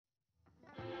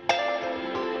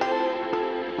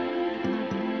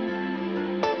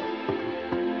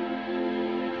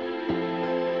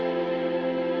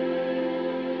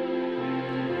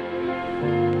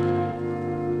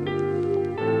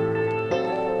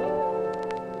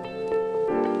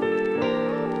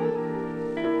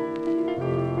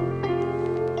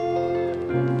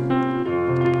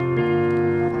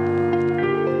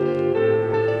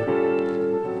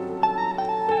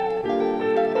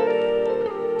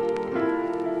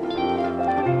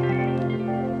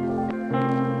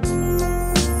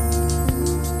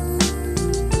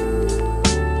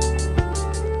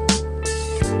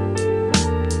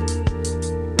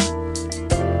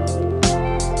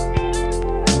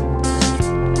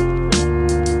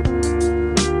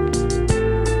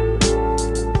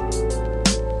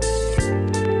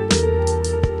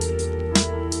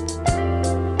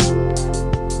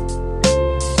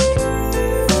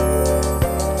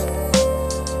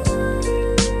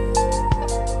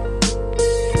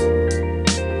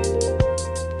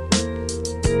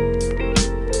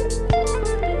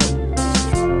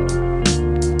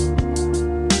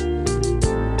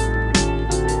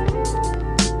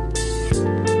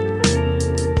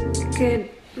Good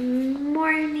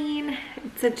morning.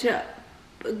 It's such a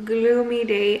gloomy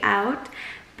day out,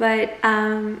 but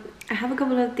I have a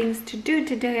couple of things to do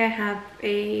today. I have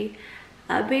a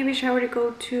baby shower to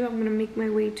go to. I'm gonna make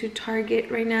my way to Target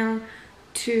right now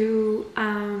to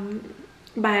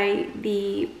buy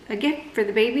a gift for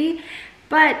the baby.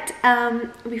 But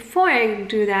before I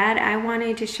do that, I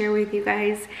wanted to share with you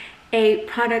guys a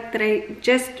product that I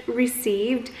just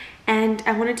received, and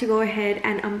I wanted to go ahead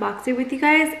and unbox it with you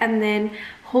guys, and then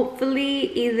hopefully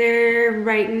either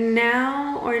right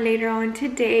now or later on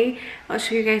today I'll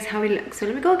show you guys how it looks. So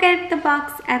let me go get the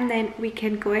box and then we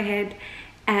can go ahead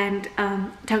and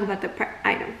talk about the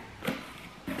item.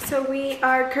 So we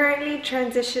are currently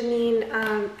transitioning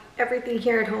everything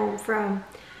here at home from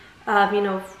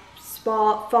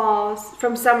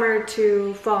from summer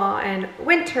to fall and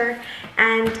winter,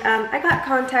 and I got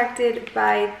contacted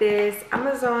by this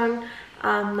Amazon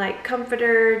like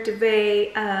comforter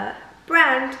duvet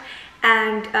brand,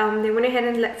 and they went ahead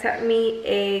and sent me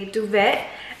a duvet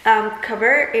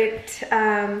cover. It's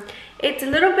a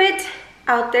little bit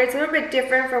out there. It's a little bit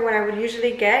different from what I would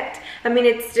usually get. I mean,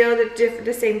 it's still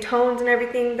the same tones and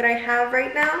everything that I have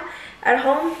right now at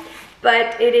home,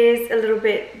 but it is a little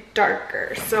bit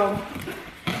darker. So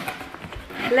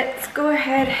let's go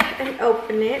ahead and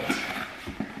open it.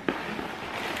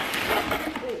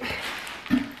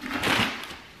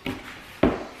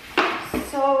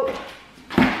 So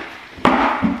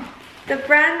the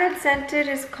brand that sent it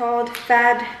is called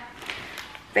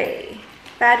Fadfay.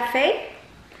 Fadfay,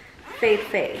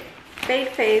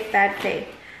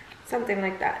 something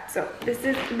like that. So this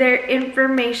is their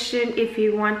information if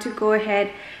you want to go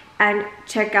ahead and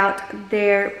check out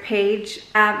their page,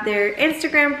 their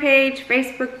Instagram page,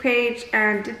 Facebook page,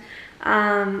 and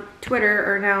Twitter,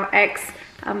 or now X.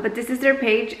 But this is their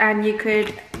page, and you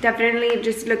could definitely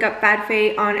just look up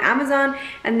Fadfay on Amazon,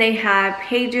 and they have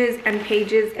pages and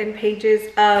pages and pages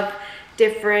of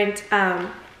different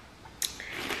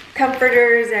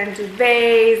comforters and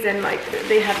duvets, and like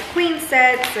they have queen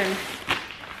sets and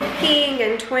king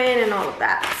and twin and all of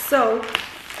that. So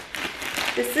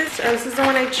this is the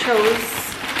one I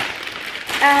chose,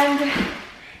 and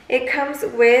it comes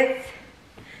with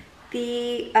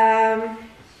the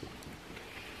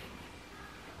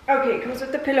it comes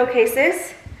with the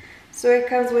pillowcases. So it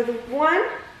comes with one.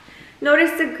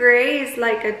 Notice the gray is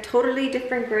like a totally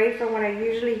different gray from what I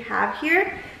usually have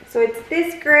here. So it's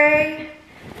this gray,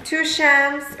 two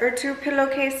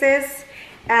pillowcases,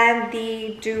 and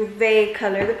the duvet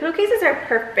color. The pillowcases are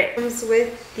perfect. It comes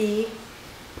with the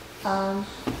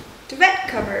duvet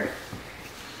cover.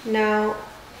 Now,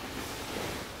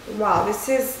 wow, this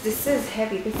is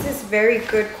heavy. This is very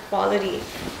good quality.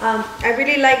 I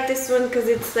really like this one because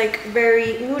it's like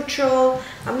very neutral.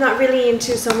 I'm not really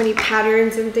into so many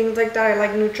patterns and things like that. I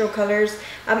like neutral colors.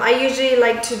 I usually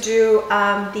like to do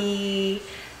the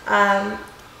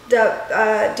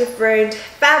different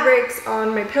fabrics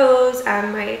on my pillows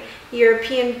and my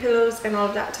European pillows and all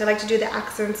of that. So I like to do the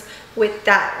accents with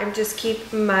that and just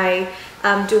keep my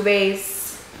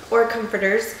duvets or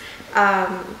comforters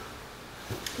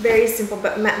very simple.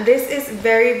 But man, this is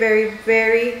very, very,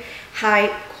 very high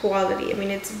quality. I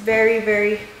mean, it's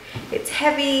it's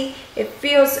heavy. It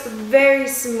feels very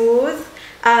smooth.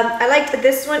 I liked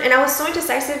this one, and I was so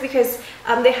indecisive because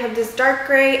they have this dark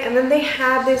gray, and then they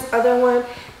have this other one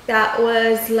that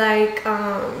was like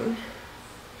a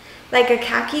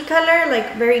khaki color,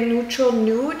 like very neutral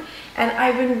nude, and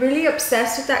I've been really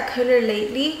obsessed with that color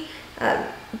lately,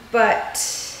 but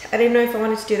I didn't know if I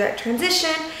wanted to do that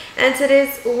transition, and since it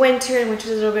is winter and winter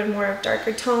is a little bit more of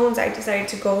darker tones, I decided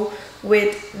to go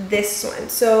with this one.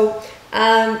 So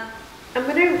I'm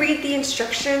gonna read the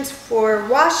instructions for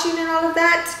washing and all of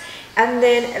that, and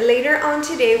then later on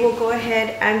today we'll go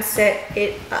ahead and set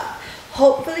it up.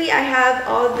 Hopefully I have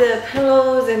all the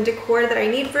pillows and decor that I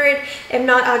need for it. If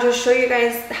not, I'll just show you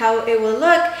guys how it will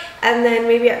look, and then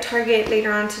maybe at Target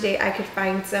later on today I could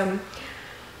find some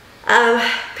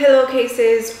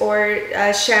pillowcases or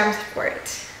shams for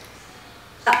it.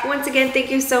 Once again, thank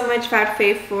you so much,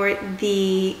 Fadfay,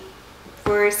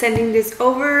 for sending this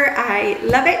over. I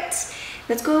love it.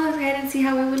 Let's go ahead and see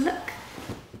how it would look.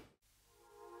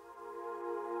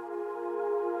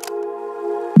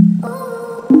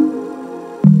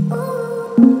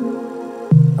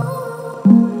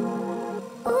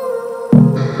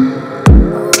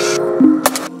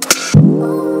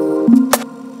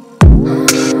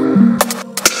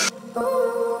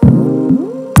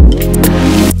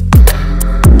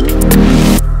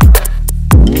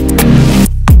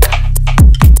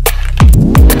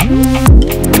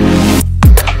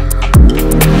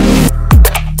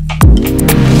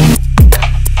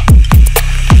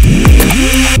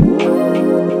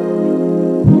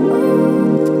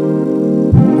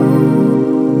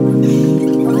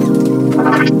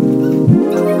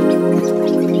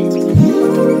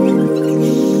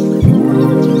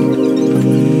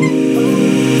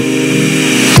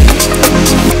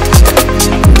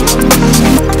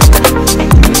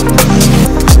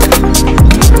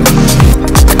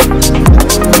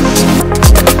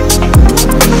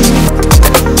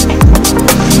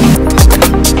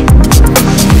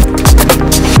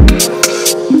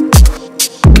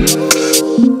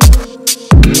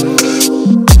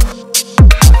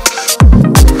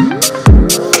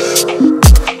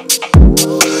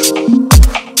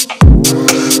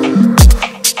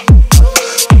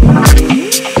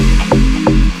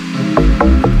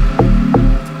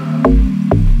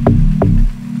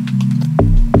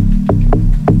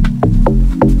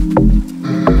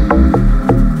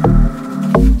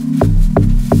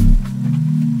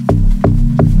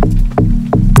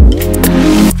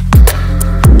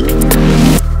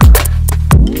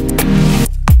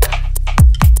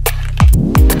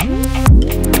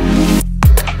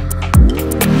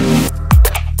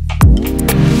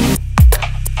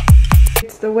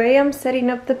 the way I'm setting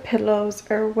up the pillows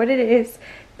or what it is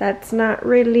that's not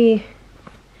really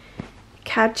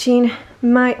catching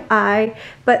my eye.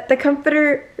 But the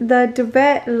comforter, the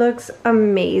duvet looks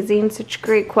amazing. Such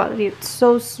great quality. It's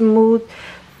so smooth.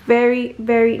 Very,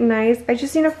 very nice. I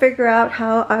just need to figure out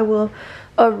how I will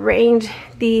arrange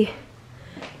the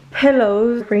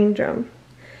pillows. Rain drum.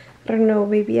 I don't know,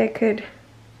 maybe I could.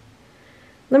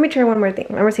 Let me try one more thing.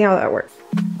 I'm gonna see how that works.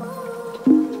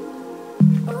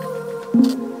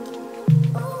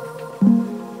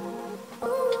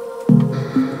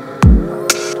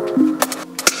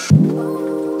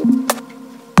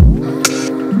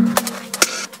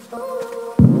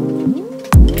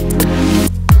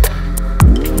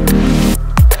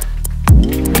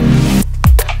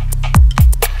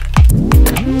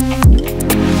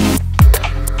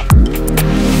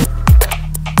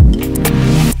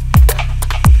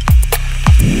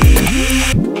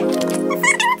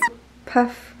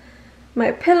 Puff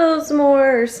my pillows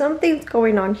more or something's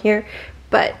going on here,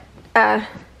 but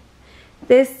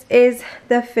this is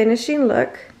the finishing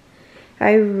look.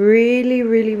 I really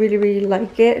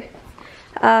like it.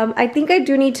 I think I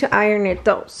do need to iron it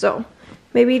though, so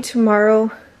maybe tomorrow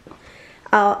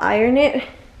I'll iron it,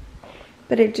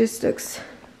 but it just looks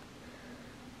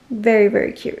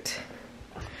very cute.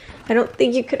 I don't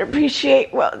think you could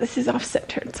appreciate, well, this is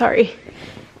off-centered, sorry,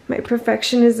 my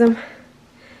perfectionism.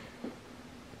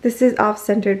 This is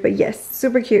off-centered, but yes,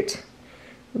 super cute.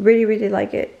 Really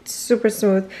like it. Super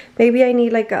smooth. Maybe I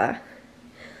need like a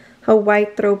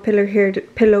white throw pillow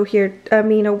here. I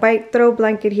mean a white throw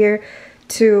blanket here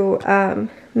to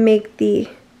make the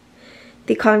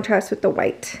contrast with the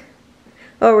white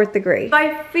or with the gray.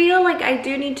 I feel like I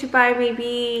do need to buy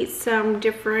maybe some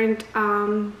different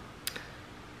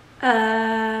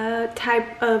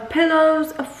type of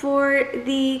pillows for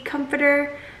the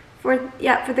comforter. For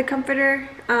the comforter,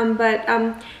 but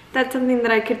that's something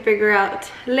that I could figure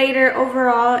out later.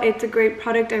 Overall, it's a great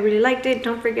product. I really liked it.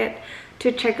 Don't forget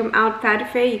to check them out.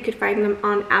 Fadfay, you could find them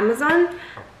on Amazon.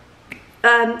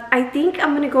 I think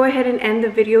I'm gonna go ahead and end the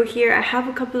video here. I have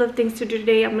a couple of things to do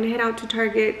today. I'm gonna head out to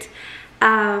Target.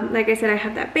 Like I said, I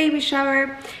have that baby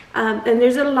shower, and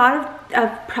there's a lot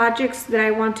of projects that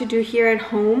I want to do here at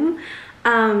home.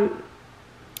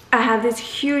 I have this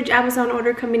huge Amazon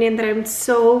order coming in that I'm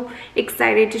so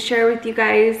excited to share with you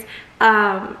guys.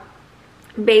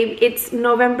 It's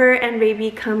November and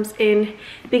baby comes in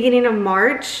beginning of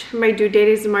March. My due date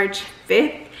is March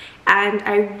 5th, and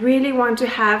I really want to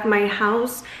have my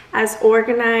house as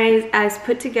organized, as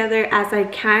put together as I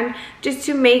can, just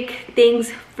to make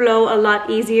things flow a lot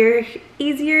easier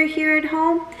here at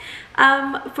home.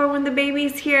 For when the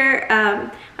baby's here.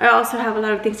 I also have a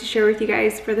lot of things to share with you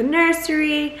guys for the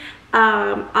nursery,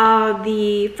 all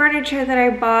the furniture that I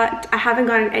bought. I haven't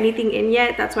gotten anything in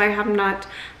yet, that's why I have not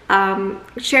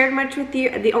shared much with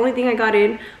you. The only thing I got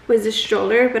in was the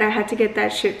stroller, but I had to get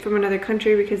that shipped from another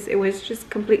country because it was just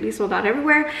completely sold out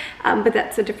everywhere. But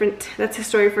that's a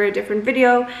story for a different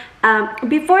video.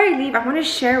 Before I leave, I want to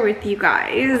share with you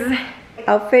guys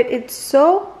outfit. It's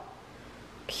so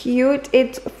cute.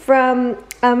 It's from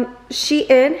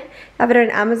Shein. I have it on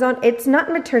Amazon. It's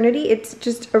not maternity, it's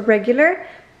just a regular,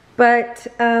 but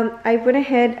I went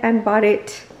ahead and bought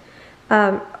it,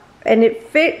 and it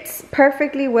fits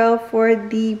perfectly well for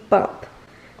the bump.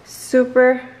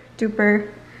 Super duper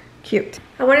cute.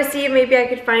 I want to see if maybe I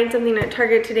could find something at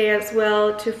Target today as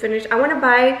well to finish. I want to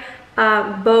buy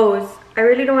bows. I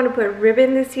really don't want to put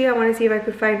ribbon this year. I want to see if I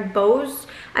could find bows.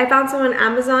 I found some on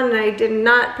Amazon and I did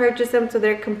not purchase them, so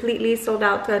they're completely sold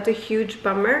out, so that's a huge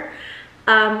bummer.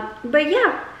 But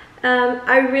yeah,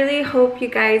 I really hope you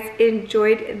guys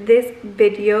enjoyed this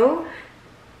video.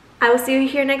 I will see you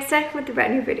here next time with a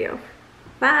brand new video.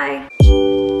 Bye!